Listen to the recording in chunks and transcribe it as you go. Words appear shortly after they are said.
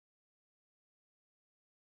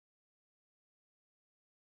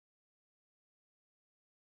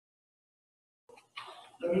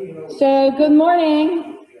So good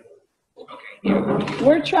morning.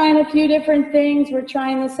 We're trying a few different things. We're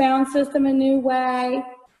trying the sound system a new way.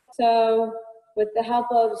 So with the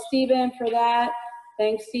help of Stephen for that,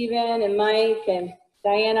 thanks Stephen and Mike and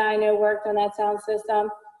Diana, I know worked on that sound system.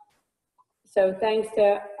 So thanks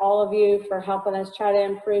to all of you for helping us try to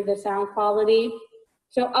improve the sound quality.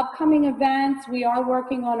 So upcoming events, we are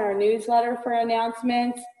working on our newsletter for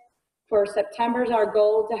announcements. For September is our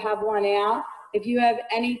goal to have one out. If you have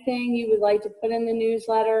anything you would like to put in the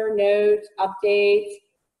newsletter, notes, updates,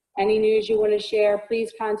 any news you want to share,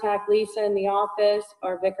 please contact Lisa in the office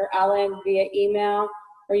or Vicar Ellen via email,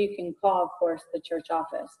 or you can call, of course, the church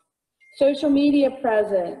office. Social media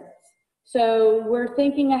presence. So we're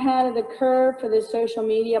thinking ahead of the curve for the social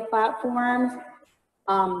media platforms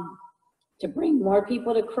to bring more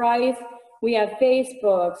people to Christ. We have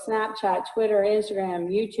Facebook, Snapchat, Twitter, Instagram,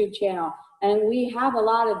 YouTube channel, and we have a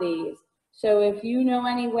lot of these. So if you know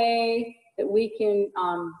any way that we can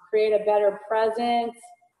create a better presence,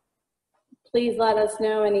 please let us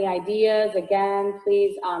know any ideas. Again,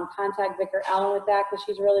 please contact Vicar Ellen with that because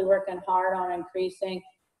she's really working hard on increasing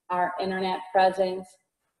our internet presence.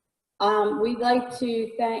 We'd like to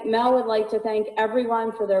thank, Mel would like to thank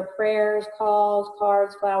everyone for their prayers, calls,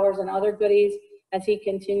 cards, flowers, and other goodies as he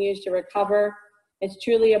continues to recover. It's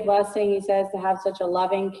truly a blessing, he says, to have such a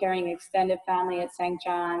loving, caring, extended family at St.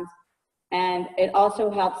 John's. And it also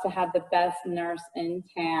helps to have the best nurse in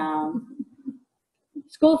town.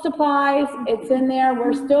 School supplies, it's in there.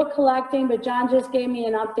 We're still collecting, but John just gave me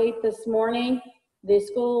an update this morning. The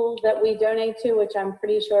school that we donate to, which I'm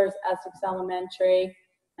pretty sure is Essex Elementary,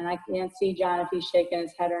 and I can't see John if he's shaking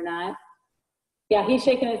his head or not. Yeah, he's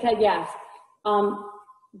shaking his head, yes.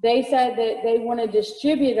 They said that they want to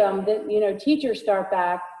distribute them, that, you know, teachers start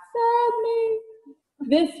back, sadly,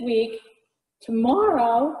 this week,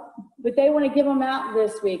 tomorrow, but they want to give them out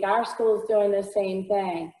this week. Our school is doing the same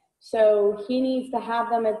thing. So he needs to have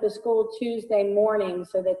them at the school Tuesday morning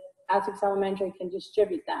so that Essex Elementary can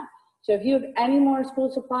distribute them. So if you have any more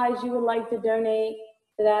school supplies you would like to donate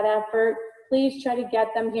to that effort, please try to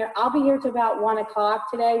get them here. I'll be here to about 1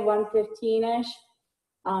 o'clock today, 1:15-ish.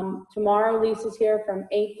 Tomorrow, Lisa's here from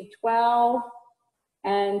 8 to 12.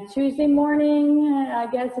 And Tuesday morning, I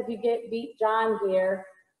guess if you beat John here,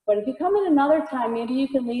 but if you come in another time, maybe you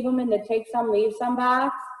can leave them in the take some, leave some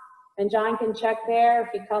box, and John can check there. If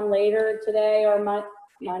you come later today or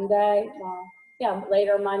Monday,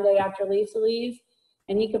 later Monday after Lisa leaves,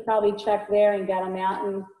 and he could probably check there and get them out.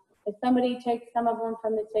 And if somebody takes some of them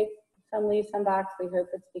from the take some, leave some box, we hope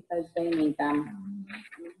it's because they need them.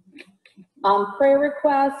 Prayer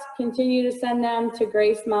requests, continue to send them to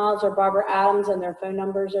Grace Miles or Barbara Adams, and their phone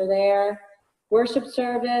numbers are there. Worship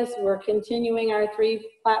service, we're continuing our 3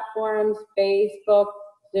 platforms, Facebook,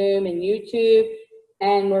 Zoom, and YouTube,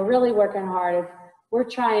 and we're really working hard. We're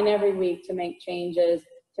trying every week to make changes,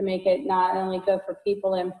 to make it not only good for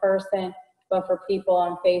people in person, but for people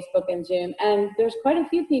on Facebook and Zoom. And there's quite a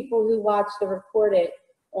few people who watch the recorded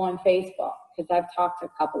on Facebook, because I've talked to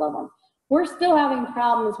a couple of them. We're still having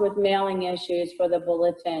problems with mailing issues for the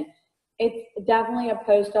bulletin. It's definitely a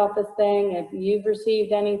post office thing. If you've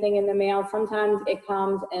received anything in the mail, sometimes it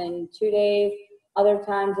comes in 2 days, other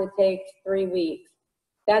times it takes 3 weeks.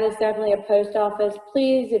 That is definitely a post office.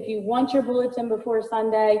 Please, if you want your bulletin before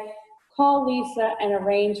Sunday, call Lisa and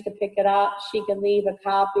arrange to pick it up. She can leave a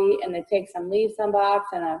copy and it takes some, leave some box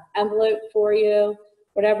and an envelope for you,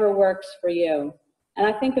 whatever works for you. And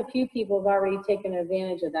I think a few people have already taken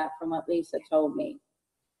advantage of that from what Lisa told me.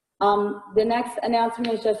 The next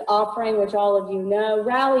announcement is just offering, which all of you know,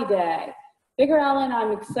 Rally Day. Vicar Ellen,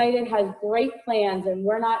 I'm excited, has great plans, and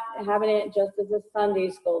we're not having it just as a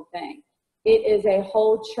Sunday school thing. It is a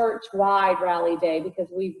whole church-wide Rally Day because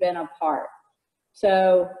we've been apart.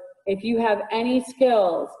 So if you have any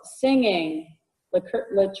skills, singing,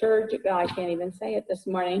 liturgical, I can't even say it this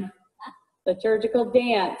morning, liturgical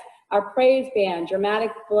dance, our praise band,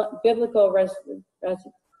 dramatic biblical,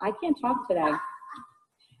 I can't talk today.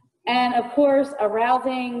 And of course, a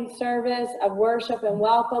rousing service of worship and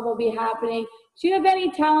welcome will be happening. Do you have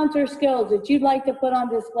any talents or skills that you'd like to put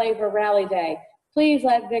on display for Rally Day? Please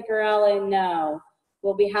let Vicar Ellen know.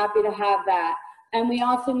 We'll be happy to have that. And we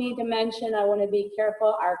also need to mention, I want to be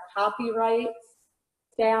careful, our copyrights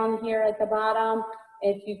down here at the bottom.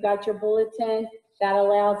 If you've got your bulletin, that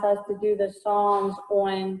allows us to do the songs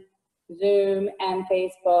on Zoom and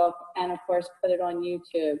Facebook, and of course put it on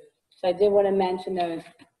YouTube. So I did want to mention those.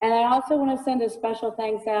 And I also want to send a special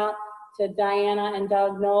thanks out to Diana and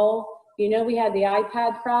Doug Knoll. You know, we had the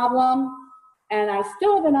iPad problem, and I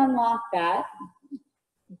still haven't unlocked that,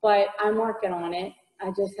 but I'm working on it.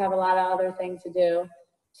 I just have a lot of other things to do.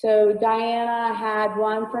 So Diana had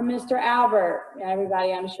one from Mr. Albert.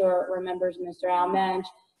 Everybody, I'm sure, remembers Mr. Al Mensch.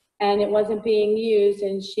 And it wasn't being used,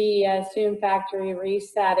 and she assumed factory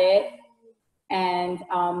reset it. And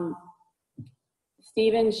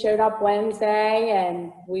Steven showed up Wednesday,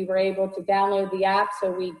 and we were able to download the app.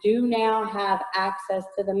 So we do now have access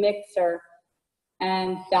to the mixer.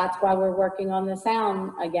 And that's why we're working on the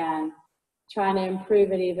sound again, trying to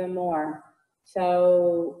improve it even more.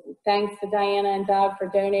 So thanks to Diana and Doug for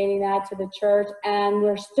donating that to the church. And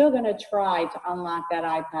we're still going to try to unlock that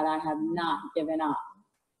iPad. I have not given up.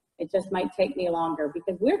 It just might take me longer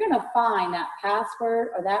because we're going to find that password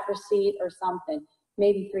or that receipt or something.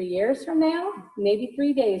 Maybe 3 years from now, maybe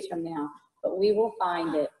 3 days from now, but we will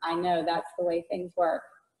find it. I know that's the way things work.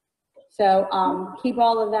 So keep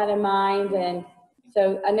all of that in mind. And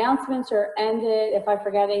so announcements are ended. If I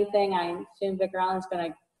forget anything, I assume Vicar Allen's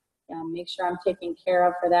going to make sure I'm taken care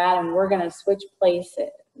of for that. And we're going to switch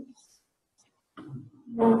places.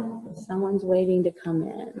 Someone's waiting to come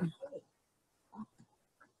in.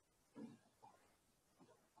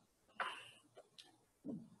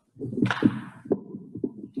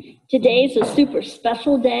 Today's a super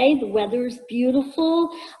special day. The weather's beautiful.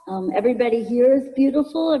 Everybody here is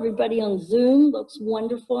beautiful. Everybody on Zoom looks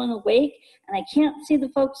wonderful and awake. And I can't see the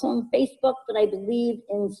folks on Facebook, but I believe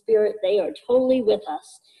in spirit they are totally with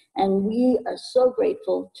us. And we are so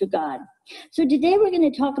grateful to God. So today we're going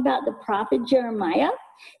to talk about the prophet Jeremiah.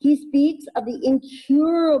 He speaks of the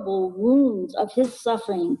incurable wounds of his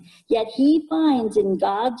suffering, yet he finds in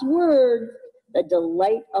God's word the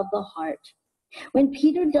delight of the heart. When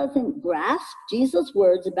Peter doesn't grasp Jesus'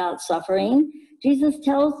 words about suffering, Jesus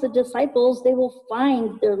tells the disciples they will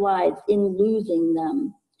find their lives in losing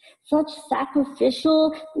them. Such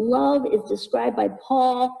sacrificial love is described by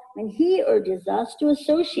Paul when he urges us to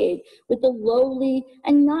associate with the lowly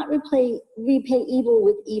and not repay evil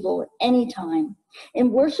with evil at any time.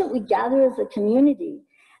 In worship, we gather as a community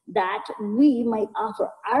that we might offer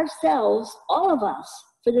ourselves, all of us,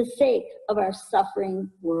 for the sake of our suffering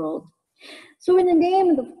world. So in the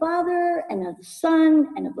name of the Father, and of the Son,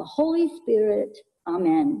 and of the Holy Spirit,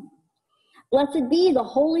 amen. Blessed be the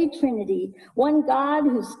Holy Trinity, one God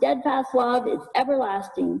whose steadfast love is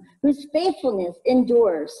everlasting, whose faithfulness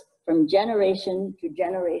endures from generation to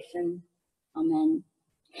generation. Amen.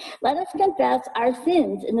 Let us confess our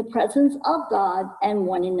sins in the presence of God and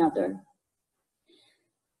one another.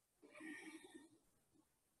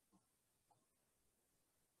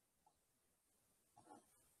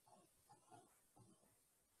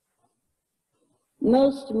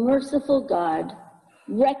 Most merciful God,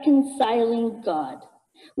 reconciling God,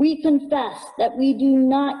 we confess that we do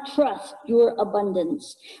not trust your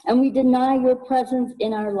abundance, and we deny your presence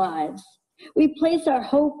in our lives. We place our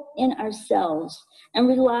hope in ourselves and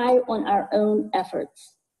rely on our own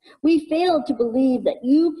efforts. We fail to believe that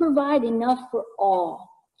you provide enough for all.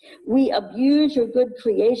 We abuse your good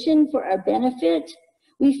creation for our benefit.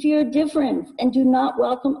 We fear difference and do not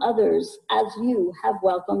welcome others as you have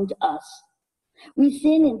welcomed us. We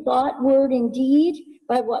sin in thought, word, and deed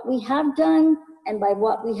by what we have done and by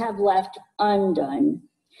what we have left undone.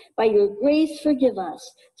 By your grace, forgive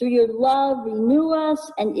us. Through your love, renew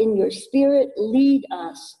us, and in your spirit, lead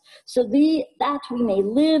us, so that we may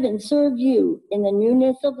live and serve you in the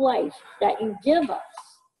newness of life that you give us.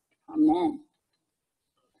 Amen.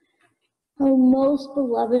 Oh, most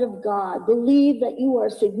beloved of God, believe that you are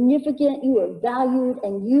significant, you are valued,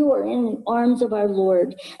 and you are in the arms of our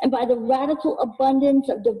Lord. And by the radical abundance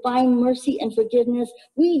of divine mercy and forgiveness,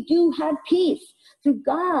 we do have peace through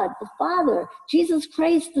God, the Father, Jesus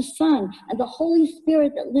Christ, the Son, and the Holy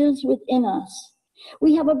Spirit that lives within us.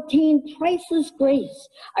 We have obtained priceless grace.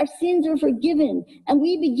 Our sins are forgiven, and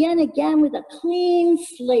we begin again with a clean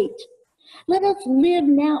slate. Let us live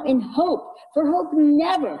now in hope, for hope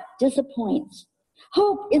never disappoints.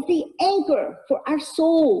 Hope is the anchor for our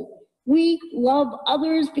soul. We love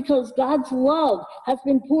others because God's love has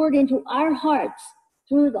been poured into our hearts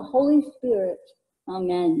through the Holy Spirit.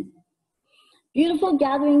 Amen. Beautiful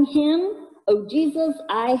gathering hymn, O Jesus,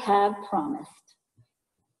 I have promised.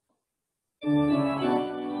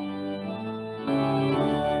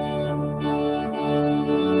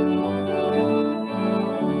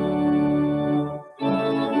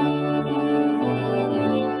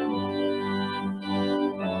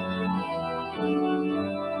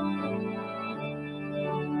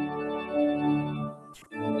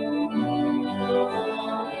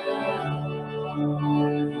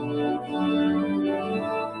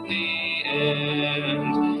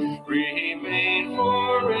 Remain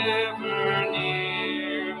forever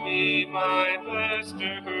near me, my master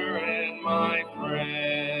and my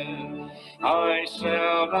friend. I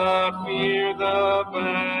shall not fear the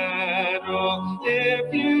battle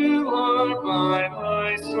if you are by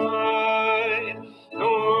my side,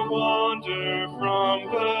 nor wander from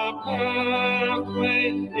the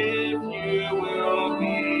pathway if you will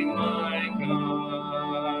be my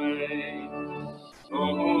guide.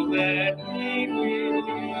 Oh, let me feel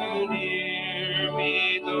you near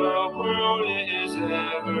me, the world is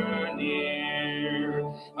ever near.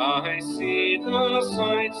 I see the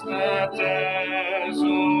sights that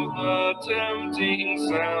dazzle, the tempting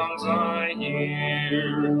sounds I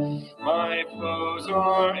hear. My foes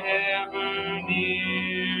are ever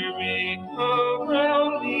near me,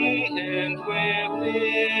 around me and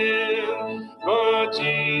within. But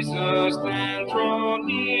Jesus, then draw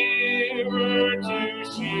nearer to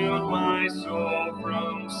shield my soul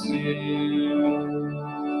from sin.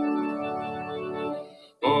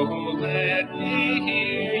 Oh, let me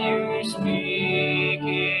hear you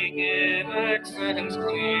speaking in accents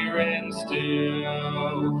clear and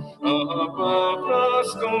still, above the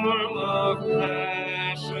storm of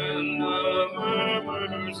passion, the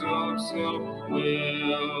murmurs of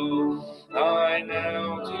self-will. I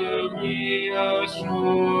now do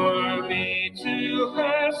reassure me to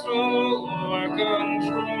hassle or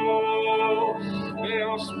control.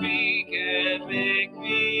 They'll speak and make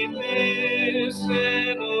me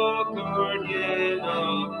listen, O guardian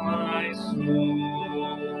of my soul.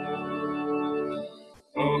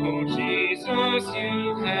 Oh, Jesus,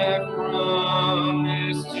 you have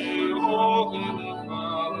promised to all who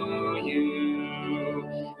follow you,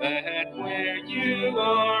 that where you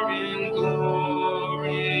are in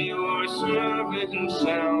glory, your servant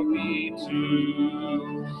shall be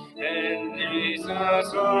too. And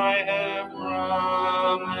Jesus, I have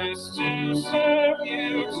promised to serve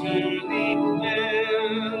you to the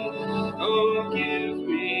end. Oh, give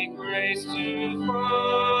me grace to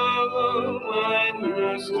follow my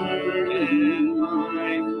Master and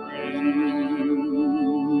my friend.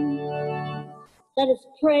 Let us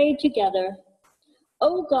pray together.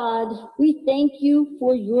 O God, we thank you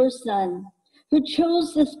for your Son, who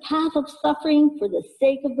chose this path of suffering for the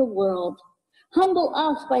sake of the world. Humble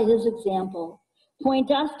us by his example.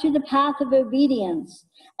 Point us to the path of obedience,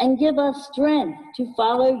 and give us strength to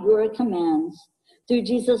follow your commands. Through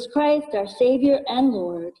Jesus Christ, our Savior and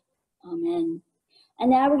Lord. Amen. And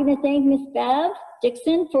now we're going to thank Miss Bev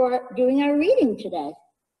Dixon for doing our reading today.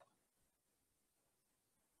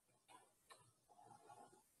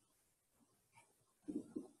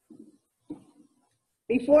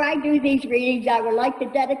 Before I do these readings, I would like to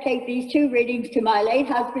dedicate these two readings to my late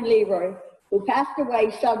husband, Leroy, who passed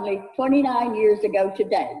away suddenly 29 years ago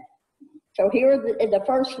today. So here is the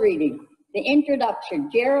first reading, the introduction,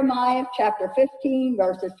 Jeremiah chapter 15,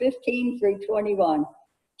 verses 15 through 21.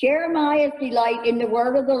 Jeremiah's delight in the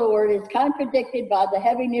word of the Lord is contradicted by the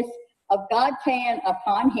heaviness of God's hand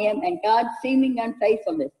upon him and God's seeming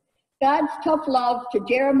unfaithfulness. God's tough love to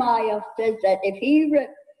Jeremiah says that if he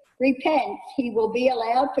repents, he will be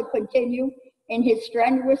allowed to continue in his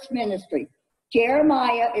strenuous ministry.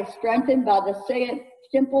 Jeremiah is strengthened by the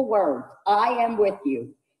simple words, I am with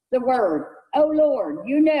you. The word, O Lord,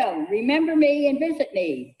 you know, remember me and visit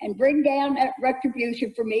me, and bring down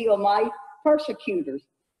retribution for me on my persecutors.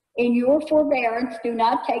 In your forbearance, do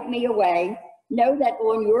not take me away. Know that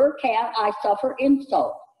on your account I suffer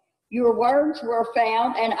insult. Your words were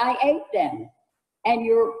found, and I ate them, and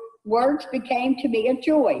your words became to me a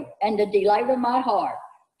joy and the delight of my heart.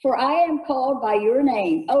 For I am called by your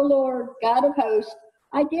name, O Lord, God of hosts.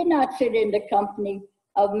 I did not sit in the company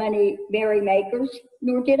of many merrymakers,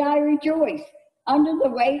 nor did I rejoice. Under the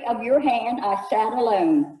weight of your hand I sat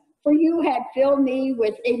alone, for you had filled me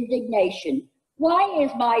with indignation. Why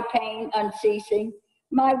is my pain unceasing,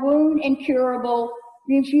 my wound incurable,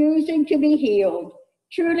 refusing to be healed?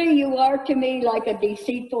 Truly you are to me like a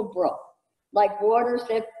deceitful brook, like waters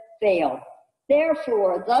that fail.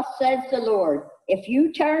 Therefore, thus says the Lord, if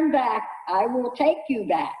you turn back, I will take you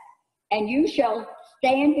back, and you shall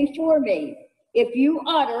stand before me. If you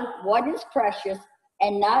utter what is precious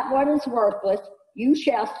and not what is worthless, you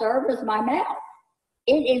shall serve as my mouth.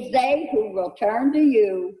 It is they who will turn to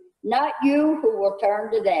you, not you who will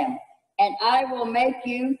turn to them. And I will make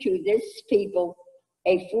you to this people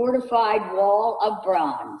a fortified wall of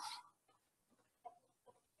bronze.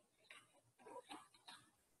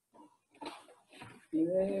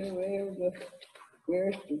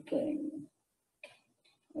 Where's the thing?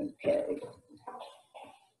 Okay.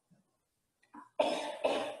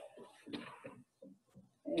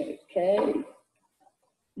 Okay.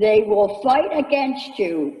 They will fight against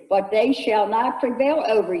you, but they shall not prevail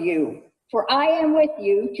over you. For I am with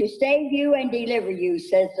you to save you and deliver you,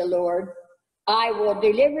 says the Lord. I will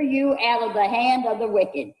deliver you out of the hand of the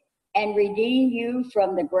wicked and redeem you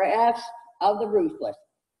from the grasp of the ruthless.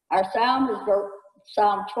 Our psalm is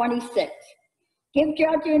Psalm 26. Give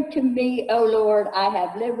judgment to me, O Lord. I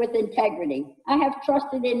have lived with integrity. I have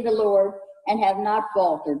trusted in the Lord and have not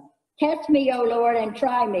faltered. Test me, O Lord, and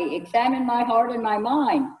try me. Examine my heart and my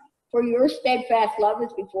mind. For your steadfast love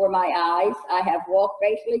is before my eyes. I have walked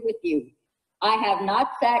faithfully with you. I have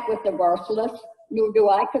not sat with the worthless, nor do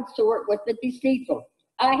I consort with the deceitful.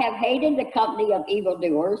 I have hated the company of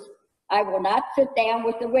evildoers. I will not sit down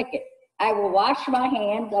with the wicked. I will wash my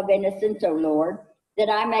hands of innocence, O Lord, that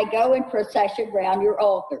I may go in procession round your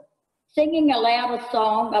altar, singing aloud a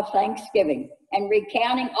song of thanksgiving and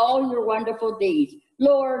recounting all your wonderful deeds.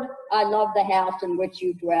 Lord, I love the house in which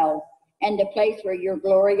you dwell and the place where your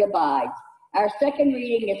glory abides. Our second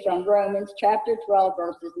reading is from Romans chapter 12,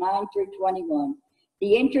 verses 9 through 21.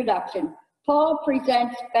 The introduction. Paul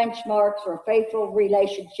presents benchmarks for faithful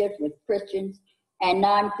relationships with Christians and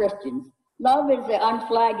non-Christians. Love is the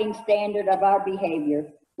unflagging standard of our behavior.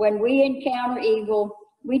 When we encounter evil,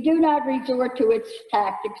 we do not resort to its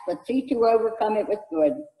tactics, but seek to overcome it with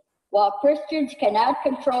good. While Christians cannot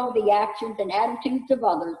control the actions and attitudes of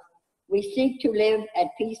others, we seek to live at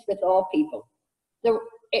peace with all people. The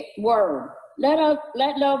word. Let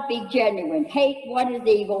love be genuine. Hate what is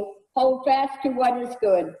evil. Hold fast to what is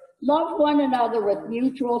good. Love one another with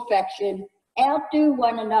mutual affection. Outdo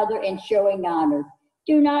one another in showing honor.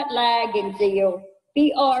 Do not lag in zeal.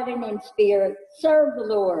 Be ardent in spirit. Serve the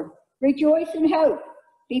Lord. Rejoice in hope.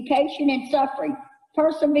 Be patient in suffering.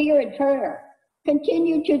 Persevere in prayer.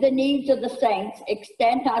 Continue to the needs of the saints.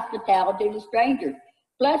 Extend hospitality to strangers.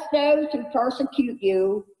 Bless those who persecute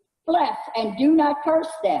you. Bless and do not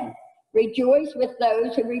curse them. Rejoice with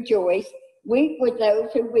those who rejoice. Weep with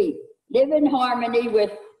those who weep. Live in harmony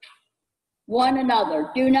with one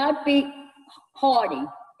another. Do not be haughty,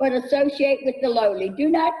 but associate with the lowly. Do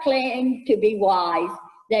not claim to be wise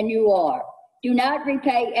than you are. Do not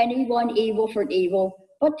repay anyone evil for evil,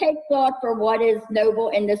 but take thought for what is noble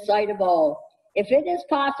in the sight of all. If it is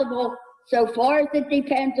possible, so far as it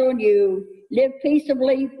depends on you, live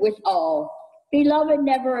peaceably with all. Beloved,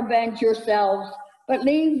 never avenge yourselves, but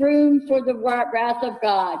leave room for the wrath of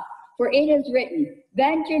God. For it is written,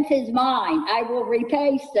 vengeance is mine, I will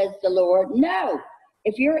repay, says the Lord. No,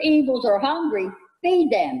 if your evils are hungry, feed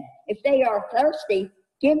them. If they are thirsty,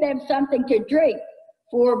 give them something to drink.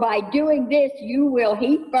 For by doing this, you will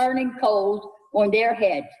heap burning coals on their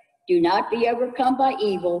heads. Do not be overcome by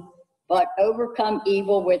evil, but overcome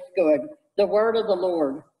evil with good. The word of the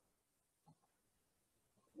Lord.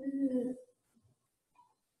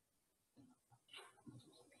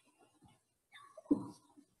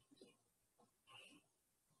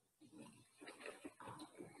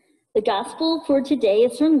 The gospel for today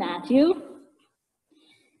is from Matthew.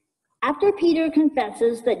 After Peter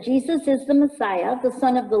confesses that Jesus is the Messiah, the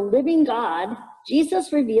Son of the living God,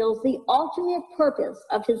 Jesus reveals the ultimate purpose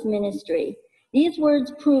of his ministry. These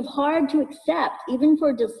words prove hard to accept, even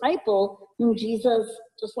for a disciple whom Jesus,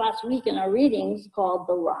 just last week in our readings, called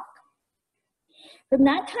the Rock. From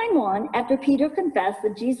that time on, after Peter confessed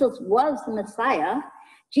that Jesus was the Messiah,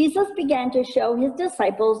 Jesus began to show his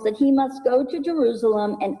disciples that he must go to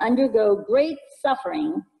Jerusalem and undergo great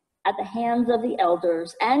suffering at the hands of the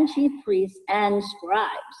elders and chief priests and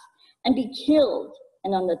scribes, and be killed,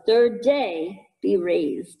 and on the third day be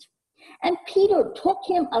raised. And Peter took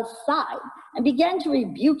him aside and began to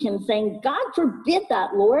rebuke him, saying, God forbid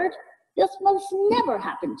that, Lord. This must never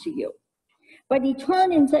happen to you. But he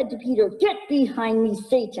turned and said to Peter, get behind me,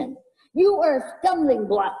 Satan. You are a stumbling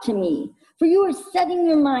block to me, for you are setting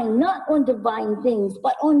your mind not on divine things,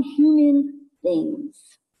 but on human things.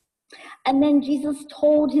 And then Jesus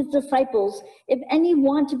told his disciples, if any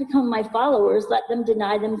want to become my followers, let them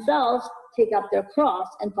deny themselves, take up their cross,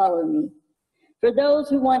 and follow me. For those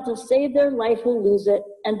who want to save their life will lose it,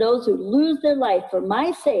 and those who lose their life for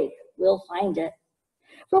my sake will find it.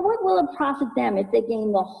 For what will it profit them if they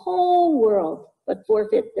gain the whole world but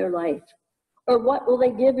forfeit their life? Or what will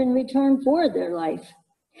they give in return for their life?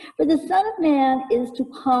 For the Son of Man is to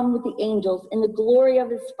come with the angels in the glory of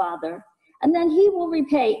his Father, and then he will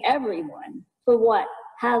repay everyone for what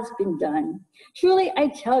has been done. Truly, I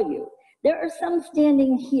tell you, there are some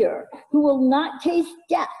standing here who will not taste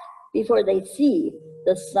death before they see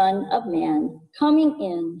the Son of Man coming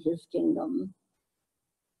in his kingdom.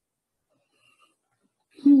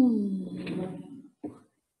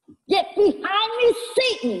 Get behind me,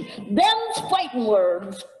 Satan. Them's fighting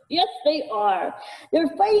words. Yes, they are. They're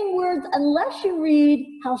fighting words unless you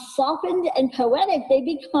read how softened and poetic they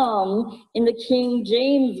become in the King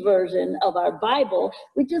James Version of our Bible,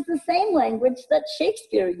 which is the same language that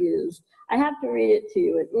Shakespeare used. I have to read it to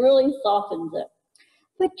you. It really softens it.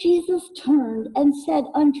 But Jesus turned and said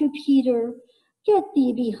unto Peter, Get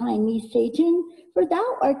thee behind me, Satan, for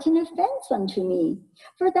thou art an offense unto me.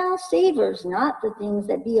 For thou savors not the things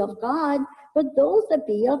that be of God, but those that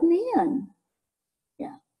be of man.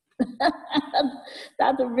 Yeah.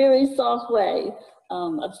 That's a very soft way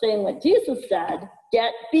of saying what Jesus said.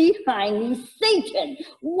 Get behind me, Satan.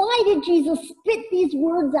 Why did Jesus spit these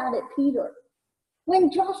words out at Peter?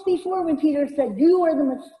 When just before, when Peter said, You are the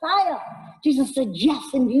Messiah, Jesus said, Yes,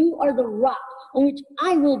 and you are the rock on which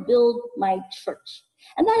I will build my church.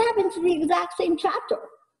 And that happens in the exact same chapter,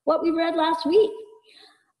 what we read last week.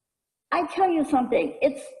 I tell you something,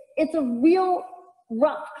 it's a real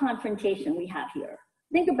rough confrontation we have here.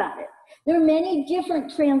 Think about it. There are many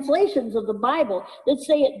different translations of the Bible that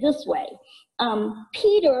say it this way.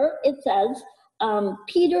 Peter, it says,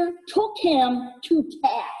 Peter took him to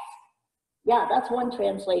task. Yeah, that's one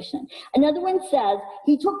translation. Another one says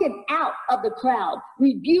he took him out of the crowd,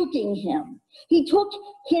 rebuking him. He took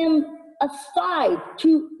him aside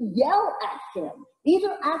to yell at him. These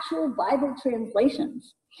are actual Bible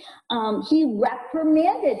translations. He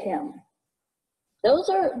reprimanded him. Those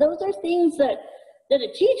are things that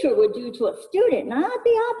a teacher would do to a student, not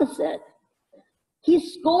the opposite. He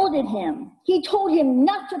scolded him. He told him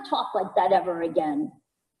not to talk like that ever again.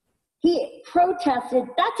 He protested,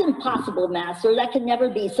 That's impossible, Master. That can never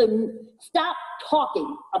be. So stop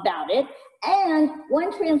talking about it. And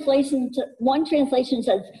one translation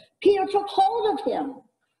says, Peter took hold of him,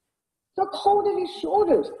 took hold of his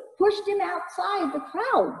shoulders, pushed him outside the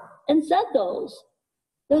crowd, and said those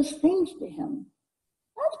things to him.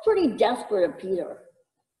 That's pretty desperate of Peter.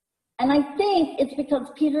 And I think it's because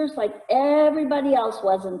Peter's like everybody else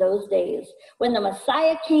was in those days. When the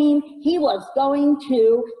Messiah came, he was going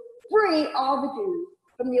to free all the Jews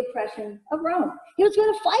from the oppression of Rome. He was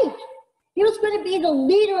going to fight. He was going to be the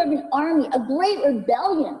leader of an army, a great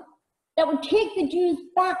rebellion that would take the Jews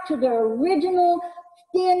back to their original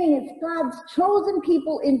standing as God's chosen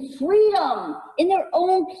people in freedom, in their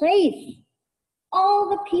own place. All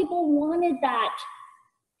the people wanted that.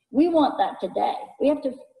 We want that today. We have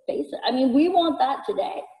to face it. I mean, we want that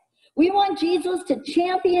today. We want Jesus to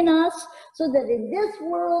champion us so that in this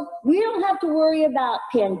world, we don't have to worry about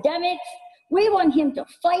pandemics. We want him to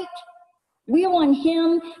fight. We want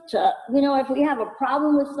him to, if we have a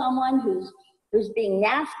problem with someone who's being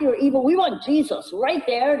nasty or evil, we want Jesus right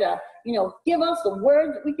there to, give us the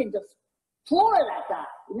words that we can just floor that guy,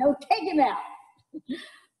 take him out.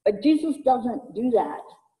 But Jesus doesn't do that.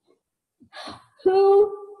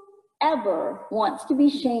 Whoever wants to be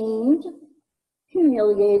shamed,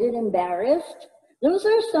 humiliated, embarrassed, those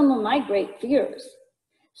are some of my great fears.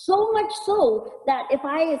 So much so that if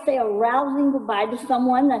I say a rousing goodbye to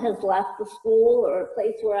someone that has left the school or a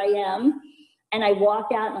place where I am, and I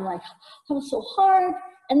walk out and I'm like, that was so hard.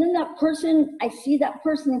 And then I see that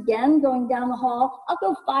person again going down the hall, I'll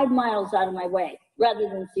go 5 miles out of my way rather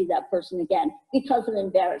than see that person again because of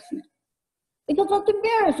embarrassment. Because it's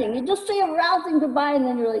embarrassing. You just say a rousing goodbye and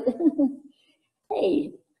then you're like,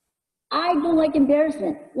 hey, I don't like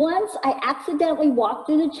embarrassment. Once I accidentally walked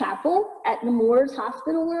through the chapel at Nemours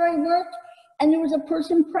Hospital where I worked, and there was a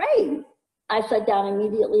person praying. I sat down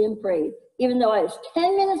immediately and prayed, even though I was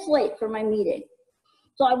 10 minutes late for my meeting.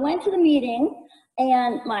 So I went to the meeting,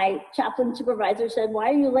 and my chaplain supervisor said, why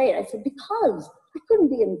are you late? I said, because I couldn't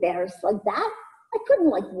be embarrassed like that. I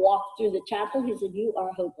couldn't walk through the chapel. He said, you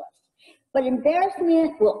are hopeless. But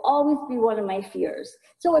embarrassment will always be one of my fears.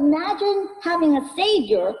 So imagine having a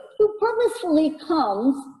Savior who purposefully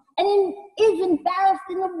comes and is embarrassed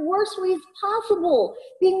in the worst ways possible,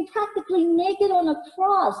 being practically naked on a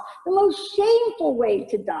cross, the most shameful way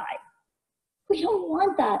to die. We don't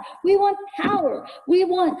want that. We want power. We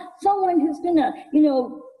want someone who's gonna,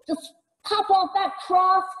 just pop off that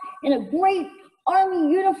cross in a great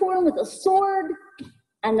army uniform with a sword.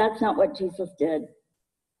 And that's not what Jesus did.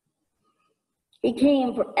 He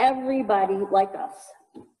came for everybody like us,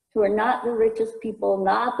 who are not the richest people,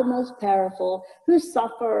 not the most powerful, who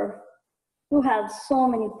suffer, who have so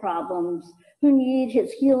many problems, who need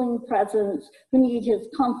his healing presence, who need his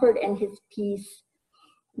comfort and his peace.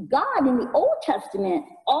 God in the Old Testament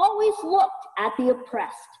always looked at the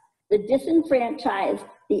oppressed, the disenfranchised,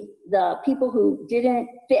 the people who didn't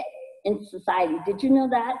fit in society. Did you know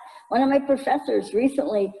that? One of my professors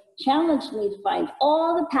recently challenged me to find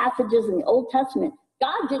all the passages in the Old Testament.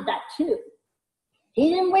 God did that too. He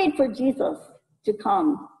didn't wait for Jesus to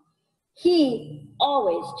come He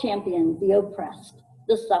always champions the oppressed,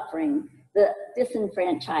 the suffering, the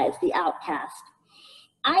disenfranchised, the outcast.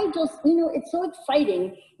 I just, it's so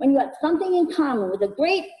exciting when you have something in common with a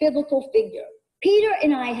great biblical figure. Peter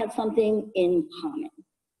and I have something in common.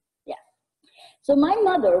 Yeah. So my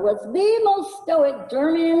mother was the most stoic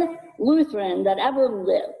German Lutheran that ever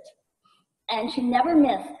lived. And she never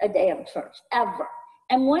missed a day of church, ever.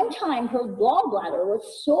 And one time her gallbladder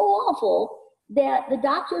was so awful that the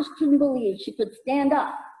doctors couldn't believe she could stand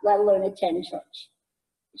up, let alone attend church.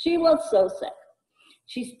 She was so sick.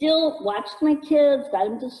 She still watched my kids, got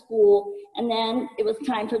them to school, and then it was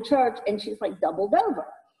time for church, and she's like doubled over.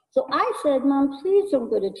 So I said, Mom, please don't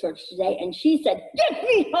go to church today. And she said, get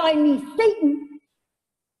behind me, Satan.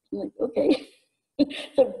 I'm like, okay.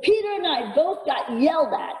 So Peter and I both got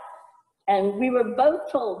yelled at, and we were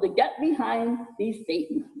both told to get behind me,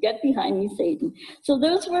 Satan. Get behind me, Satan. So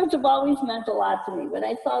those words have always meant a lot to me. When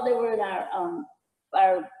I saw they were in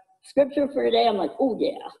our scripture for today, I'm like, oh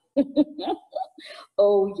yeah.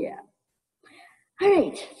 Oh yeah. All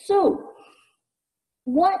right, so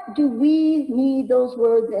what do we need those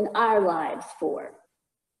words in our lives for?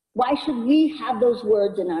 Why should we have those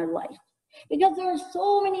words in our life? Because there are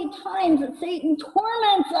so many times that Satan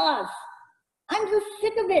torments us. I'm just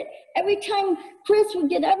sick of it. Every time Chris would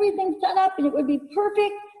get everything set up and it would be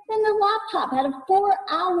perfect, then the laptop had a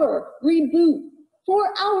 4-hour reboot,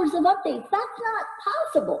 4 hours of updates. That's not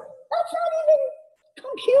possible. That's not even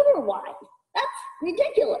computer-wise. That's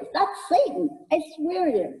ridiculous. That's Satan. I swear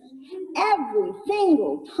it is. Every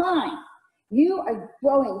single time you are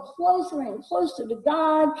growing closer and closer to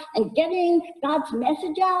God and getting God's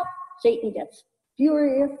message out, Satan gets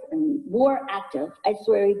furious and more active. I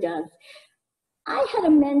swear he does. I had a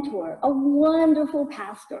mentor, a wonderful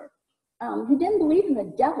pastor, who didn't believe in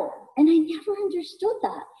the devil, and I never understood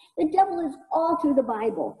that. The devil is all through the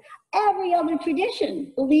Bible. Every other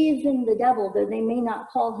tradition believes in the devil, though they may not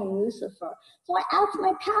call him Lucifer. So I asked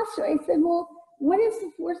my pastor, I said, well, what is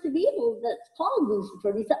the force of evil that's called Lucifer?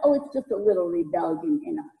 And he said, oh, it's just a little rebellion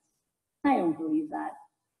in us. I don't believe that.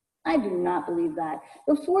 I do not believe that.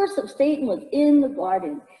 The force of Satan was in the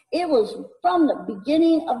garden. It was from the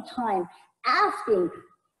beginning of time, asking,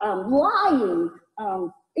 lying,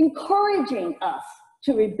 encouraging us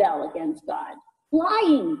to rebel against God.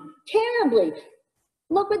 Lying terribly.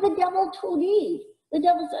 Look what the devil told Eve. The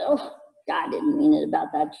devil said, oh, God didn't mean it about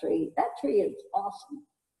that tree. That tree is awesome.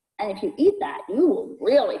 And if you eat that, you will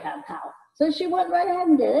really have power. So she went right ahead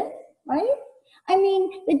and did it, right? I mean,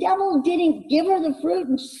 the devil didn't give her the fruit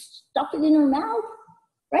and stuff it in her mouth,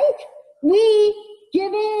 right? We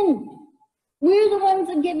give in. We're the ones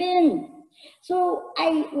that give in. So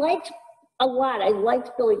I liked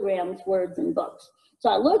Billy Graham's words and books. So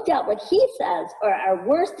I looked at what he says are our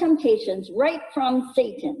worst temptations right from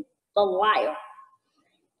Satan, the liar.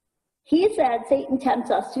 He said Satan tempts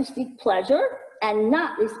us to seek pleasure and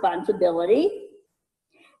not responsibility.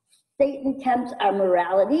 Satan tempts our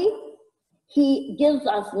morality. He gives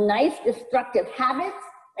us nice, destructive habits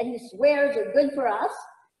that he swears are good for us,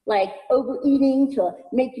 like overeating to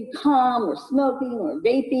make you calm, or smoking, or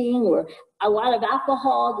vaping, or a lot of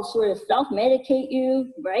alcohol to sort of self-medicate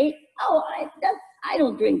you, right? Oh, I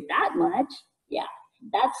don't drink that much. Yeah,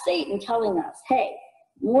 that's Satan telling us, hey,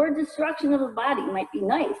 more destruction of the body might be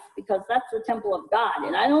nice because that's the temple of God,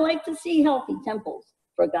 and I don't like to see healthy temples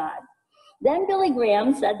for God. Then Billy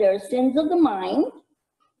Graham said there are sins of the mind,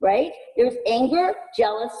 right? There's anger,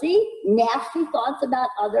 jealousy, nasty thoughts about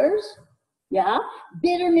others, yeah,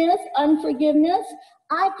 bitterness, unforgiveness.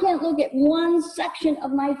 I can't look at one section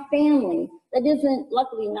of my family that isn't,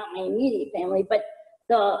 luckily not my immediate family, but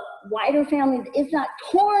the wider family that is not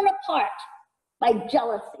torn apart by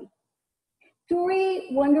jealousy. 3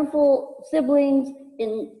 wonderful siblings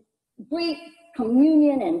in great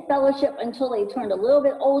communion and fellowship until they turned a little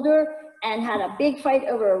bit older and had a big fight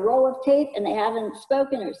over a roll of tape, and they haven't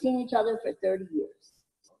spoken or seen each other for 30 years.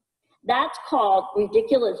 That's called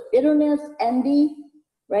ridiculous bitterness, envy,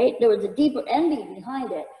 right? There was a deeper envy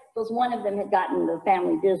behind it because one of them had gotten the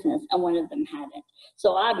family business and one of them hadn't.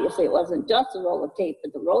 So obviously it wasn't just a roll of tape,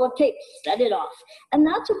 but the roll of tape set it off. And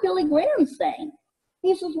that's what Billy Graham's saying.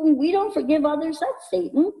 He says, when we don't forgive others, that's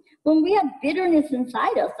Satan. When we have bitterness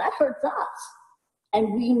inside us, that hurts us.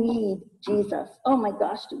 And we need Jesus. Oh my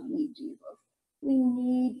gosh, do we need Jesus? We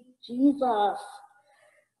need Jesus.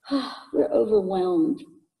 We're overwhelmed.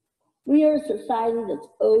 We are a society that's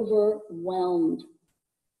overwhelmed.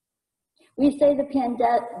 We say the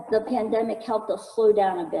pandemic helped us slow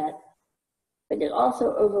down a bit, but it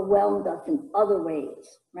also overwhelmed us in other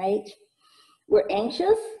ways, right? We're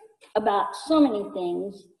anxious about so many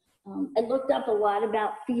things. I looked up a lot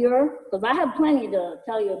about fear, because I have plenty to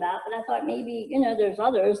tell you about, but I thought maybe, there's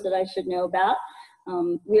others that I should know about.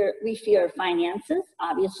 We fear finances,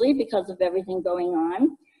 obviously, because of everything going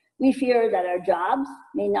on. We fear that our jobs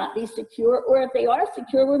may not be secure, or if they are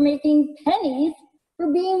secure, we're making pennies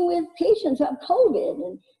for being with patients who have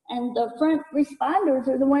COVID. And the front responders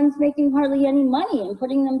are the ones making hardly any money and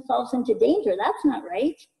putting themselves into danger. That's not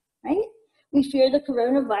right, right? We fear the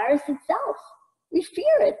coronavirus itself. We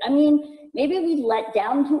fear it. I mean, maybe we let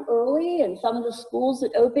down too early, and some of the schools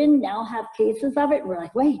that open now have cases of it. And we're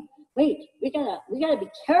like, wait, we gotta be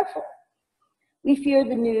careful. We fear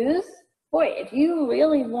the news. Boy, if you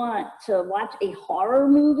really want to watch a horror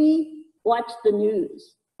movie, watch the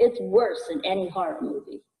news. It's worse than any horror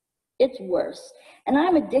movie. It's worse. And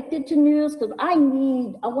I'm addicted to news because I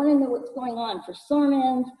want to know what's going on for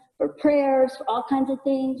sermons, for prayers, for all kinds of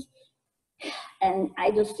things. And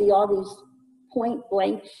I just see all these point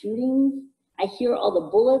blank shootings. I hear all the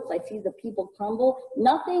bullets. I see the people crumble.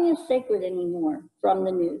 Nothing is sacred anymore from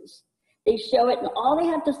the news. They show it, and all they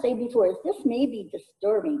have to say before is, this may be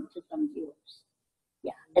disturbing to some viewers.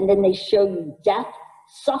 Yeah, and then they show you death,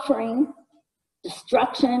 suffering,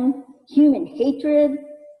 destruction, human hatred,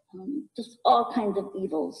 just all kinds of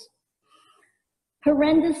evils.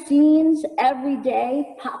 Horrendous scenes every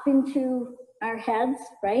day pop into our heads,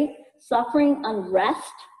 right? Suffering,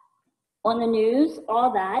 unrest on the news,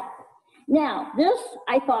 all that. Now, this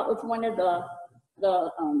I thought was one of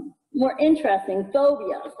the more interesting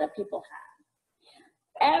phobias that people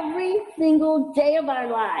have. Every single day of our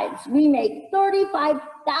lives, we make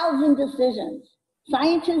 35,000 decisions.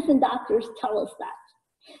 Scientists and doctors tell us that.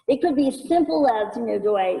 It could be as simple as,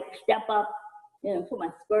 do I step up, put my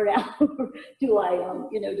skirt out? do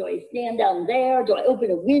I stand down there? Do I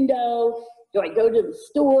open a window? Do I go to the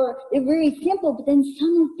store? They're very simple, but then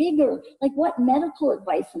some are bigger. Like, what medical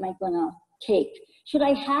advice am I going to take? Should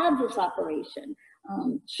I have this operation?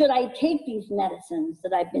 Should I take these medicines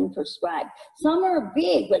that I've been prescribed? Some are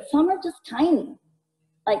big, but some are just tiny.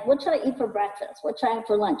 Like, what should I eat for breakfast? What should I have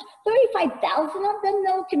for lunch? 35,000 of them,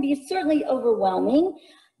 though, can be certainly overwhelming.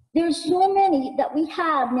 There's so many that we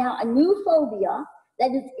have now a new phobia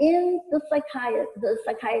that is in the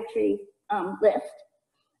psychiatry list,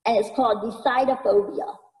 and it's called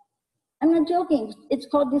decidophobia. I'm not joking. It's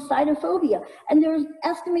called decidophobia. And there's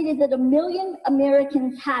estimated that 1 million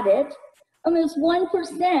Americans have it, almost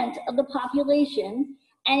 1% of the population,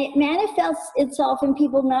 and it manifests itself in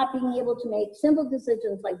people not being able to make simple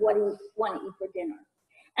decisions like, what do you want to eat for dinner?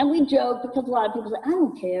 And we joke because a lot of people say, I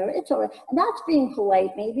don't care, it's all right. And that's being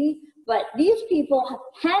polite maybe, but these people have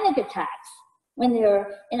panic attacks when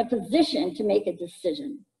they're in a position to make a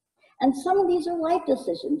decision. And some of these are life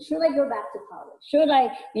decisions. Should I go back to college? Should I,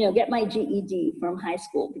 get my GED from high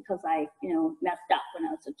school because I, messed up when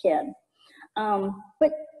I was a kid?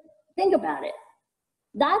 But think about it.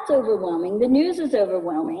 That's overwhelming. The news is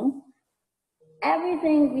overwhelming.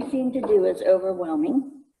 Everything we seem to do is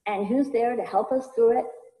overwhelming. And who's there to help us through it?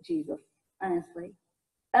 Jesus, honestly.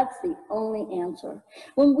 That's the only answer.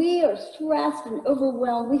 When we are stressed and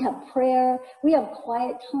overwhelmed, we have prayer, we have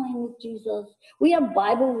quiet time with Jesus, we have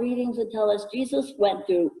Bible readings that tell us Jesus went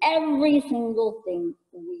through every single thing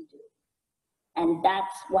we do. And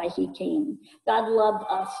that's why he came. God loved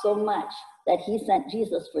us so much that he sent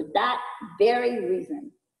Jesus for that very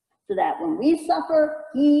reason. So that when we suffer,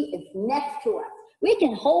 he is next to us. We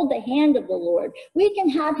can hold the hand of the Lord. We can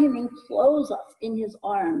have him enclose us in his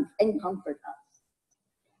arms and comfort us.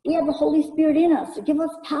 We have the Holy Spirit in us to give us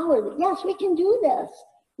power that, yes, we can do this.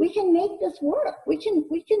 We can make this work. We can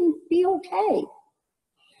be okay.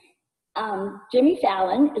 Jimmy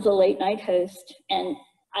Fallon is a late night host, and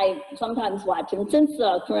I sometimes watch him. Since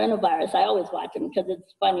the coronavirus, I always watch him because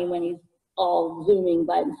it's funny when he's all Zooming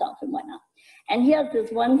by himself and whatnot. And he has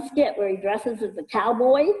this one skit where he dresses as a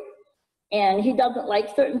cowboy, and he doesn't like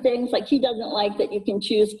certain things. Like, he doesn't like that you can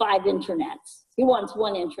choose 5 internets. He wants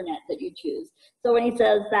one internet that you choose. So when he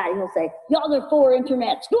says that, he'll say, the other 4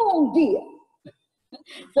 internets, go on, dear.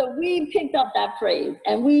 So we picked up that phrase,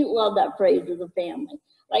 and we love that phrase as a family.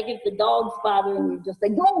 Like, if the dog's bothering you, just say,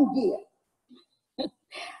 go on, dear.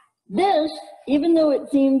 This, even though it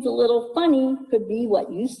seems a little funny, could be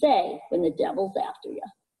what you say when the devil's after you.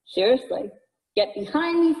 Seriously. Get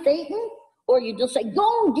behind me, Satan, or you just say, go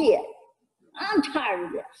on, dear. I'm tired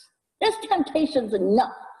of this. This temptation's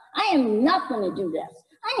enough. I am not going to do this.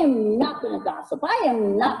 I am not going to gossip. I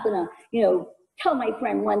am not going to, tell my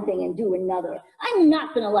friend one thing and do another. I'm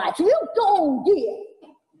not going to lie. So you go on,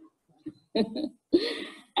 dear.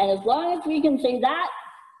 And as long as we can say that,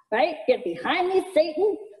 right? Get behind me,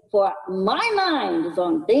 Satan, for my mind is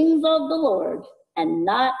on things of the Lord. and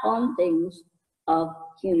not on things of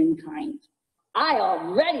humankind. I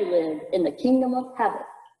already live in the kingdom of heaven.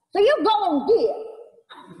 So you go and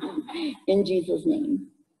give in Jesus' name.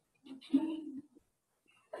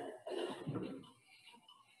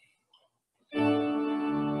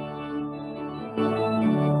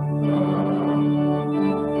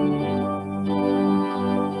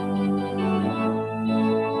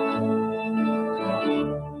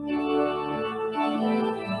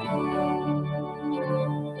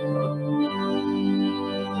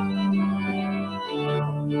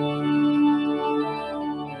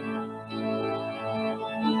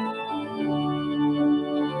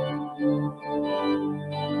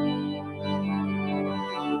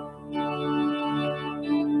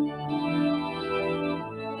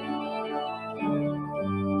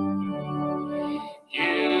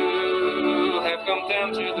 You have come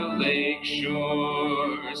down to the lake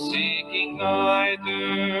shore, seeking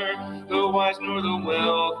neither the wise nor the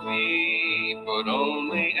wealthy, but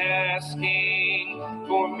only asking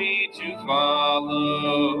for me to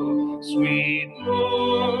follow. Sweet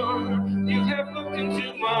Lord, you have looked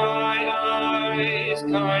into my eyes,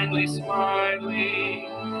 kindly smiling.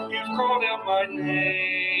 You've called out my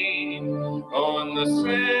name. On the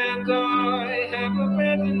sand I have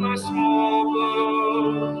abandoned my small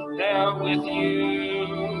boat. Now with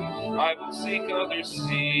you I will seek other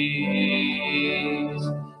seas.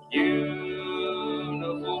 You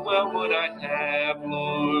know full well what I have,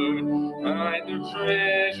 Lord, neither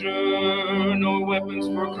treasure nor weapons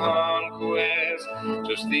for conquest,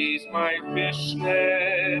 just these my fish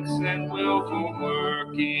nets and willful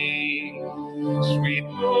working. Sweet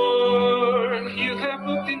Lord, you have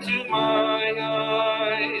looked into my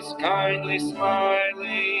eyes, kindly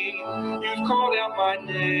smiling. You've called out my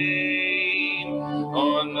name.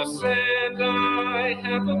 On the sand I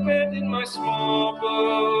have abandoned my small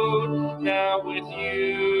boat. Now with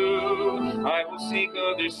you I will seek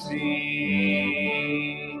other seas.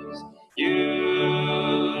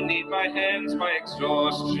 You need my hands, my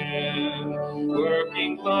exhaustion,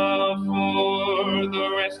 working love for the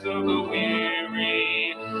rest of the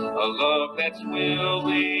weary, a love that's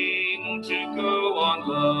willing to go on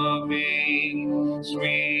loving.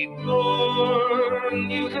 Sweet Lord,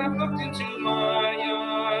 you have looked into my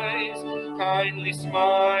eyes, kindly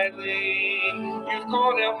smiling. You've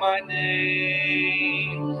called out my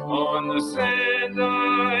name. On the sand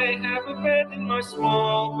I have abandoned my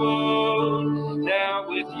small boat. Now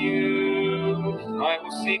with you I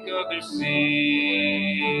will seek other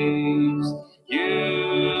seas.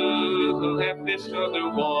 You who have fished other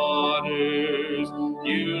waters,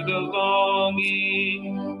 you the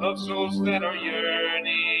longing of souls that are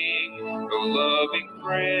yearning. Oh, loving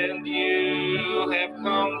friend, you have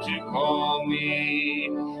come to call me.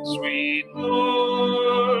 Sweet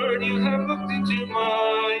Lord, you have looked into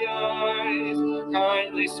my eyes,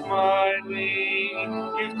 kindly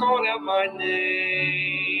smiling. You've called out my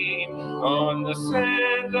name. On the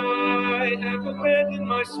sand I have abandoned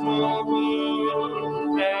my small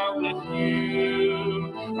boat. Now with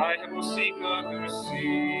you I will seek other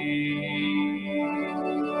seas.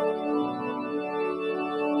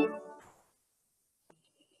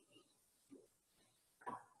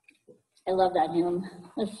 I love that hymn.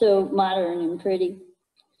 It's so modern and pretty.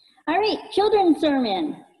 All right, children's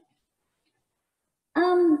sermon.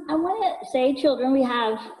 I want to say, children, we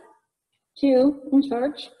have 2 in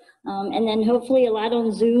church, and then hopefully a lot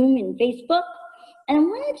on Zoom and Facebook. And I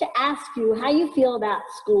wanted to ask you how you feel about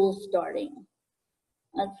school starting.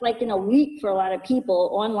 It's like in a week for a lot of people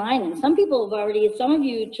online, and some people have already, some of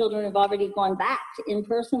you children have already gone back to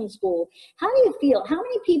in-person school. How do you feel? How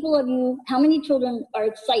many people of you, how many children are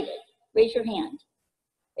excited? Raise your hand.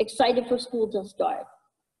 Excited for school to start.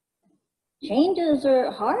 Changes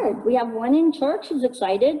are hard. We have one in church who's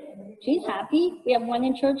excited. She's happy. We have one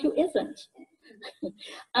in church who isn't.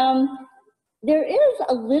 There is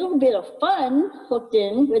a little bit of fun hooked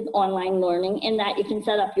in with online learning in that you can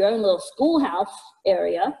set up your own little schoolhouse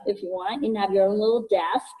area if you want and have your own little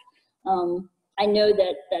desk. I know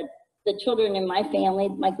that the children in my family,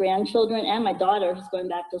 my grandchildren and my daughter who's going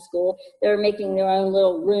back to school, they're making their own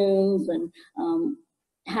little rooms, and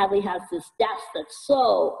Hadley has this desk that's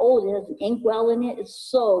so old. It has an inkwell in it. It's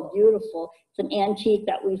so beautiful. It's an antique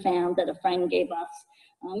that we found that a friend gave us.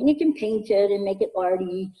 And you can paint it and make it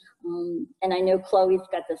arty. And I know Chloe's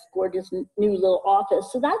got this gorgeous new little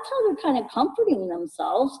office. So that's how they're kind of comforting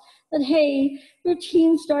themselves that, hey,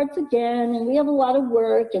 routine starts again and we have a lot of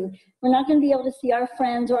work and we're not going to be able to see our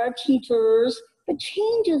friends or our teachers, but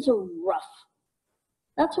changes are rough.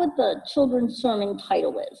 That's what the children's sermon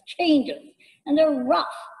title is, changes. And they're rough.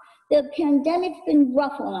 The pandemic's been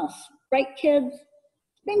rough on us. right, kids?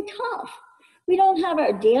 It's been tough. We don't have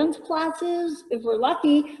our dance classes. If we're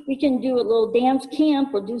lucky, we can do a little dance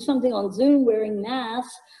camp or do something on Zoom wearing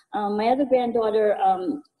masks. My other granddaughter,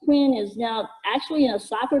 Quinn, is now actually in a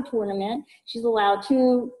soccer tournament. She's allowed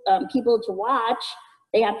two people to watch.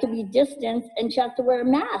 They have to be distanced, and she has to wear a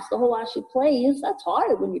mask the whole while she plays. That's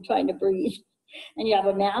hard when you're trying to breathe and you have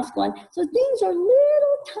a mask on. So things are a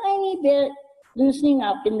little tiny bit loosening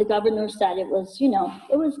up, and the governor said it was, you know,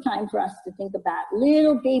 it was time for us to think about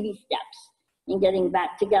little baby steps in getting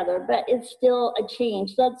back together, but it's still a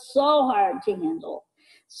change that's so hard to handle.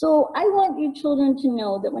 So I want you children to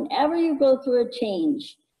know that whenever you go through a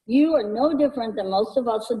change, you are no different than most of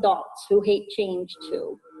us adults who hate change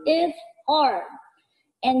too. It's hard.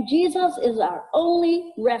 And Jesus is our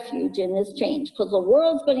only refuge in this change, because the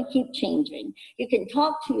world's going to keep changing. You can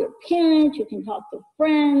talk to your parents, you can talk to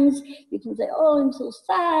friends, you can say, oh, I'm so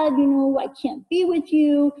sad, you know, I can't be with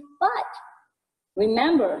you. But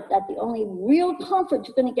remember that the only real comfort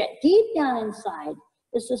you're going to get deep down inside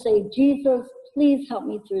is to say, Jesus, please help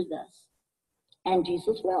me through this. And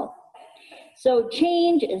Jesus will. So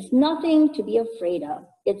change is nothing to be afraid of.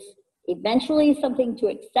 It's eventually something to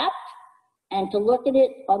accept and to look at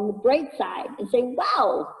it on the bright side and say,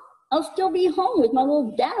 wow, I'll still be home with my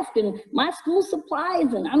little desk and my school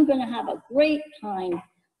supplies, and I'm going to have a great time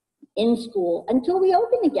in school until we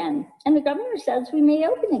open again. And the governor says we may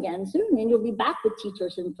open again soon, and you'll be back with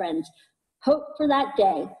teachers and friends. Hope for that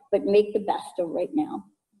day, but make the best of right now.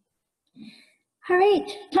 All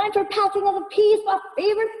right, time for passing of the peace, my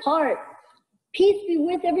favorite part. Peace be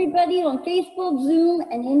with everybody on Facebook, Zoom,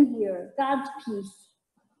 and in here. God's peace.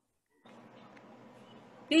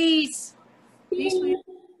 Peace. Peace.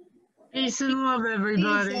 Peace and love,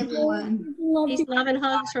 everybody. Peace, everyone. Peace, love, and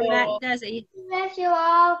hugs from Matt and Desi. Bless you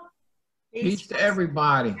all. Peace to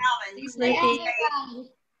everybody. Peace, Nikki.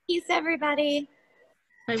 Peace, everybody.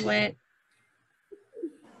 I went.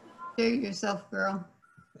 Do yourself, girl.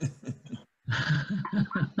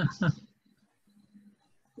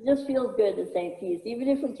 It just feels good to say peace. Even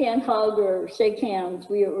if we can't hug or shake hands,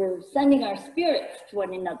 we're sending our spirits to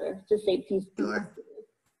one another to say peace. Sure.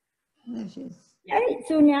 There she is. All right,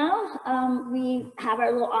 so now we have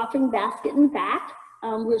our little offering basket in the back.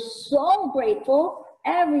 We're so grateful.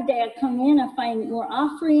 Every day I come in, I find more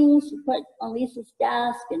offerings to put on Lisa's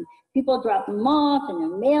desk, and people drop them off and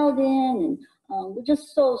they're mailed in. And we're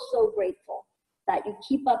just so, so grateful that you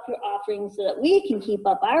keep up your offerings so that we can keep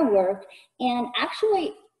up our work. And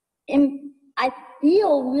actually, I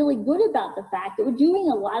feel really good about the fact that we're doing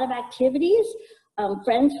a lot of activities.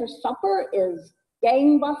 Friends for Supper is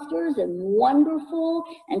gangbusters and wonderful.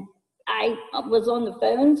 And I was on the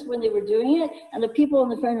phones when they were doing it, and the people on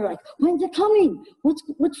the phone are like, when's it coming?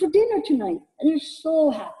 What's for dinner tonight? And they're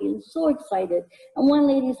so happy and so excited. And one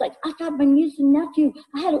lady's like, I got my niece and nephew.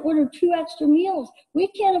 I had to order 2 extra meals. We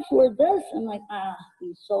can't afford this. I'm like,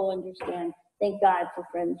 we so understand. Thank God for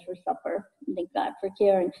Friends for Supper. And thank God for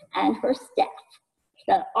Karen and her staff. She's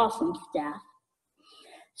got an awesome staff.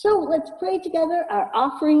 So let's pray together our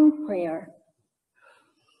offering prayer.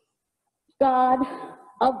 God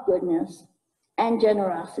of goodness and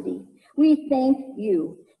generosity, we thank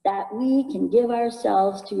you that we can give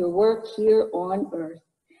ourselves to your work here on earth,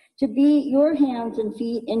 to be your hands and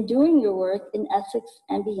feet in doing your work in Essex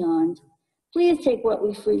and beyond. Please take what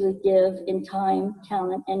we freely give in time,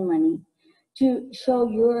 talent, and money to show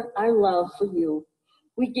our love for you.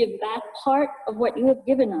 We give back part of what you have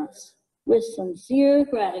given us with sincere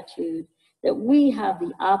gratitude that we have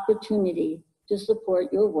the opportunity to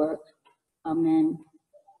support your work. Amen.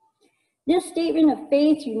 This statement of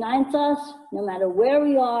faith unites us no matter where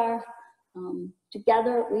we are.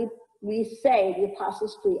 Together, we say the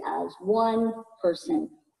Apostles' Creed as one person,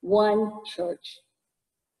 one church.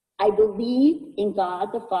 I believe in God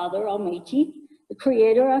the Father Almighty, the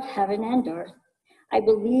creator of heaven and earth. I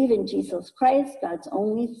believe in Jesus Christ, God's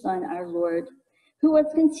only Son, our Lord, who was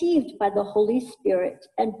conceived by the Holy Spirit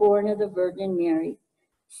and born of the Virgin Mary,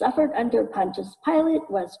 suffered under Pontius Pilate,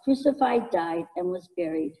 was crucified, died, and was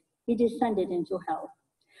buried. He descended into hell.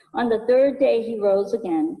 On the 3rd day, he rose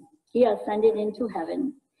again. He ascended into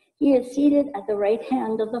heaven. He is seated at the right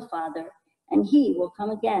hand of the Father, and he will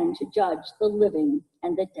come again to judge the living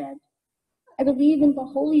and the dead. I believe in the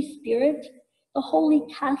Holy Spirit, the Holy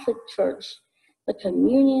Catholic Church, the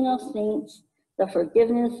communion of saints, the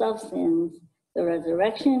forgiveness of sins, the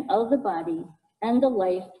resurrection of the body, and the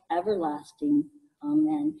life everlasting.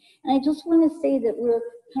 Amen. And I just want to say that we're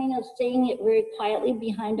kind of saying it very quietly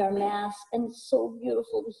behind our masks, and it's so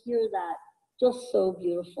beautiful to hear that. Just so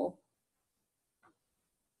beautiful.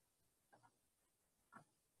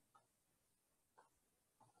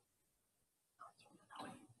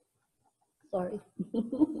 Sorry.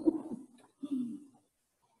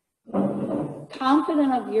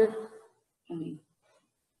 Confident of your, I mean,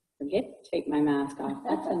 forget to take my mask off.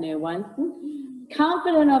 That's a new one.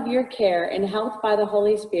 Confident of your care and helped by the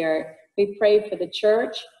Holy Spirit, we pray for the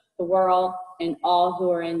church, the world, and all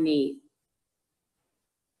who are in need.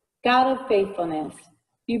 God of faithfulness,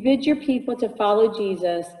 you bid your people to follow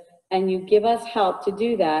Jesus, and you give us help to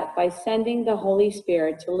do that by sending the Holy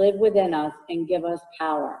Spirit to live within us and give us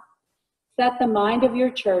power. Set the mind of your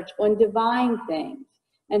church on divine things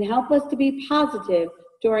and help us to be positive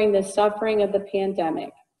during the suffering of the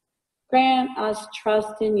pandemic. Grant us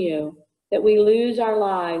trust in you that we lose our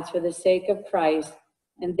lives for the sake of Christ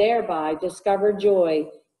and thereby discover joy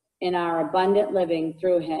in our abundant living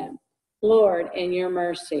through him. Lord, in your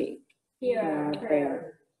mercy, hear our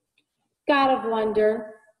prayer. God of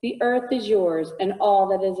wonder, the earth is yours and all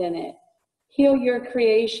that is in it. Heal your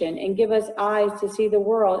creation and give us eyes to see the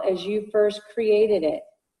world as you first created it.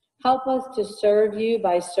 Help us to serve you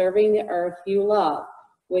by serving the earth you love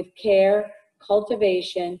with care,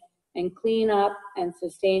 cultivation, and clean up and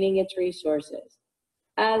sustaining its resources.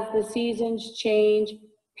 As the seasons change,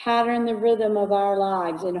 pattern the rhythm of our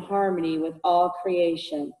lives in harmony with all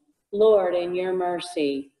creation. Lord, in your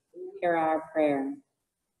mercy, hear our prayer.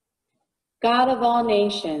 God of all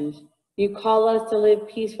nations, you call us to live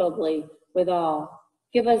peaceably with all.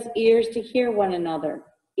 Give us ears to hear one another,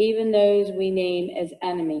 even those we name as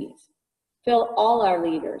enemies. Fill all our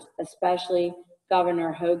leaders, especially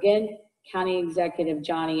Governor Hogan, County Executive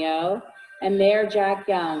Johnny O, and Mayor Jack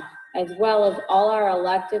Young, as well as all our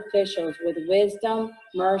elected officials with wisdom,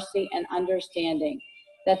 mercy, and understanding,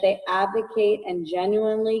 that they advocate and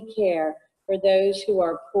genuinely care for those who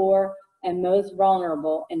are poor and most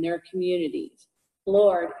vulnerable in their communities.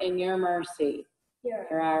 Lord, in your mercy,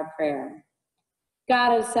 hear our prayer.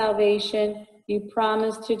 God of salvation, you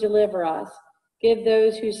promise to deliver us. Give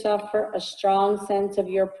those who suffer a strong sense of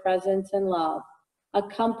your presence and love.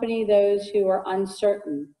 Accompany those who are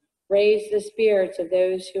uncertain. Raise the spirits of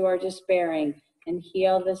those who are despairing and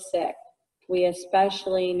heal the sick. We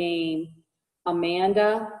especially name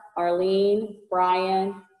Amanda, Arlene,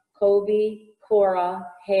 Brian, Kobe, Cora,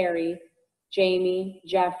 Harry, Jamie,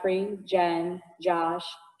 Jeffrey, Jen, Josh,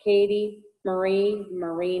 Katie, Marie,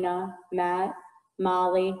 Marina, Matt,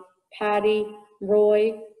 Molly, Patty,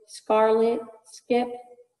 Roy, Scarlett, Skip,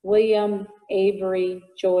 William, Avery,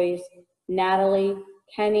 Joyce, Natalie,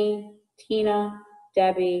 Kenny, Tina,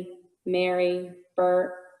 Debbie, Mary,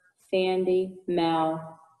 Bert, Sandy,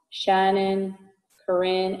 Mel, Shannon,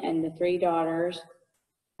 Corinne, and the 3 daughters,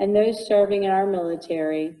 and those serving in our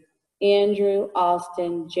military, Andrew,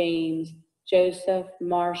 Austin, James, Joseph,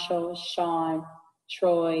 Marshall, Sean,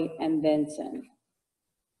 Troy, and Vincent.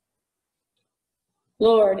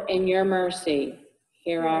 Lord, in your mercy,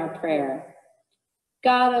 hear our prayer.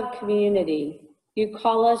 God of community, you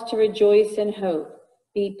call us to rejoice in hope,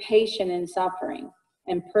 be patient in suffering,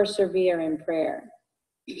 and persevere in prayer.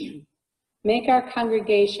 Make our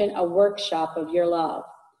congregation a workshop of your love.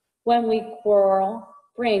 When we quarrel,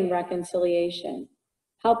 bring reconciliation.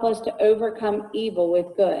 Help us to overcome evil with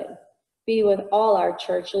good. Be with all our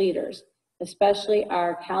church leaders, especially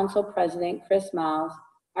our council president, Chris Miles,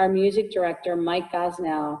 our music director, Mike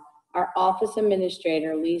Gosnell, our office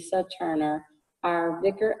administrator, Lisa Turner, our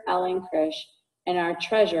vicar, Ellen Krish, and our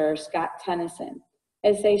treasurer, Scott Tennyson,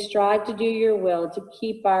 as they strive to do your will to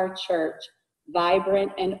keep our church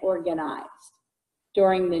vibrant and organized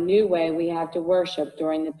during the new way we have to worship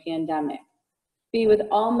during the pandemic. Be with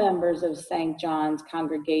all members of St. John's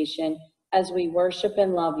congregation as we worship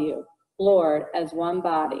and love you, Lord, as one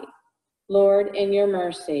body. Lord, in your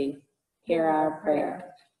mercy, hear our prayer.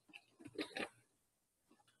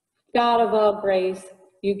 God of all grace,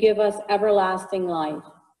 you give us everlasting life.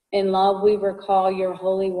 In love, we recall your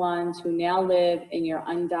holy ones who now live in your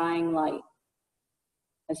undying light,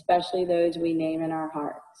 especially those we name in our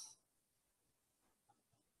hearts.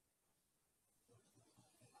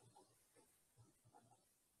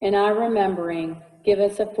 In our remembering, give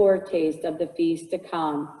us a foretaste of the feast to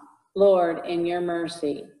come. Lord, in your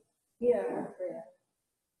mercy, hear our prayer.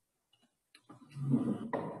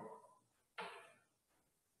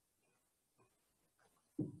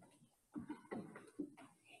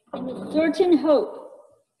 In the certain hope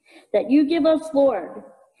that you give us, Lord,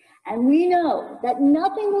 and we know that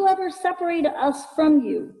nothing will ever separate us from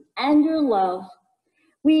you and your love,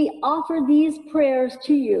 we offer these prayers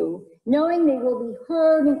to you, knowing they will be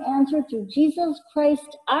heard and answered through Jesus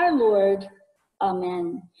Christ our Lord.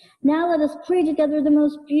 Amen. Now let us pray together the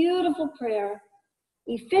most beautiful prayer,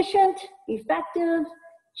 efficient, effective,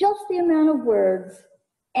 just the amount of words,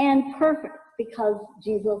 and perfect because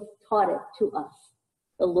Jesus taught it to us.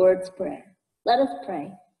 The Lord's Prayer. Let us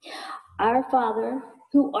pray. Our Father,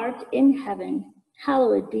 who art in heaven,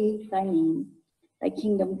 hallowed be thy name. Thy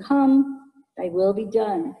kingdom come, thy will be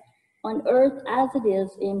done, on earth as it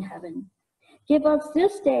is in heaven. Give us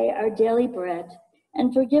this day our daily bread,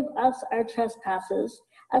 and forgive us our trespasses,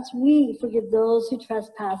 as we forgive those who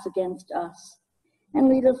trespass against us. And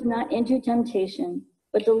lead us not into temptation,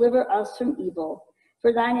 but deliver us from evil.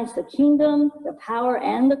 For thine is the kingdom, the power,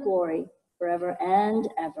 and the glory, forever and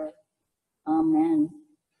ever. Amen.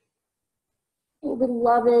 Oh,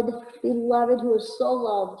 beloved, beloved who are so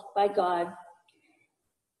loved by God,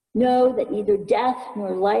 know that neither death,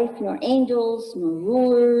 nor life, nor angels, nor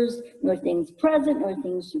rulers, nor things present, nor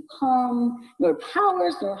things to come, nor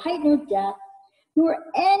powers, nor height, nor depth, nor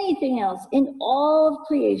anything else in all of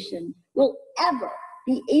creation will ever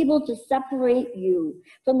be able to separate you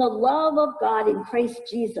from the love of God in Christ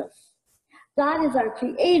Jesus. God is our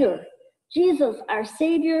creator, Jesus our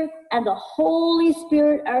Savior, and the Holy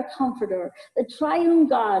Spirit our Comforter. The triune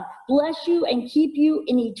God bless you and keep you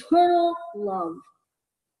in eternal love.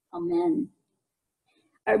 Amen.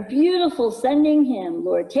 Our beautiful sending hymn,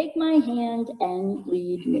 Lord, take my hand and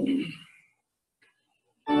lead me.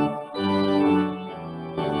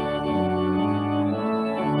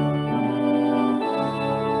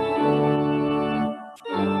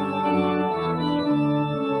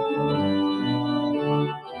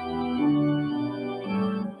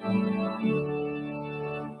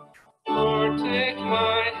 Lord, take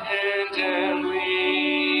my hand and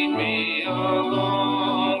lead me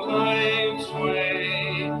along life's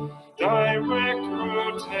way. Direct,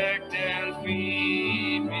 protect, and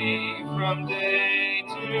feed me from day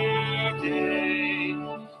to day.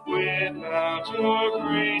 Without your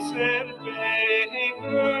grace and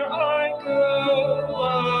favor, I go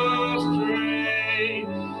astray.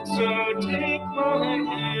 So take my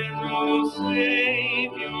hand, O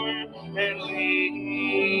Savior, and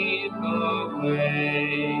lead the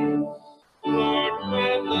way. Lord,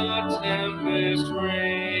 when the tempest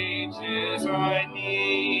rages, I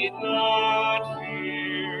need not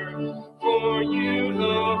fear, for you,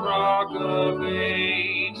 the rock of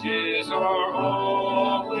ages, are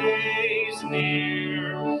always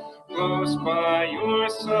near. Close by your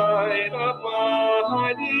side,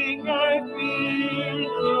 abiding, I fear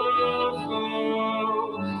the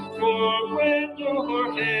foe. For when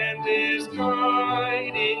your hand is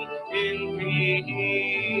guiding, in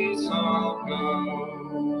peace I'll go.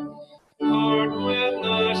 Lord, when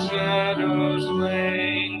the shadows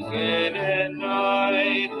lengthen and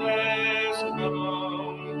night has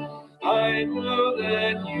come, I know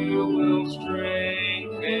that you will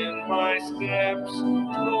strengthen my steps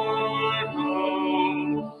toward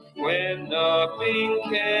home. When nothing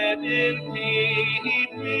can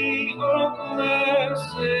impede me, oh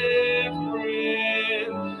blessed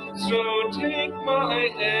friend, so take my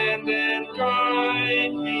hand and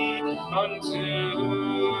guide me unto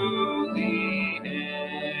the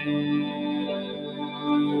end.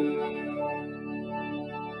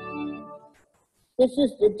 This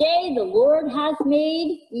is the day the Lord has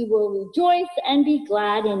made. We will rejoice and be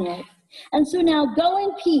glad in it. And so now go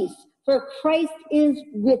in peace, for Christ is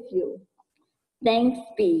with you. Thanks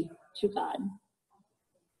be to God.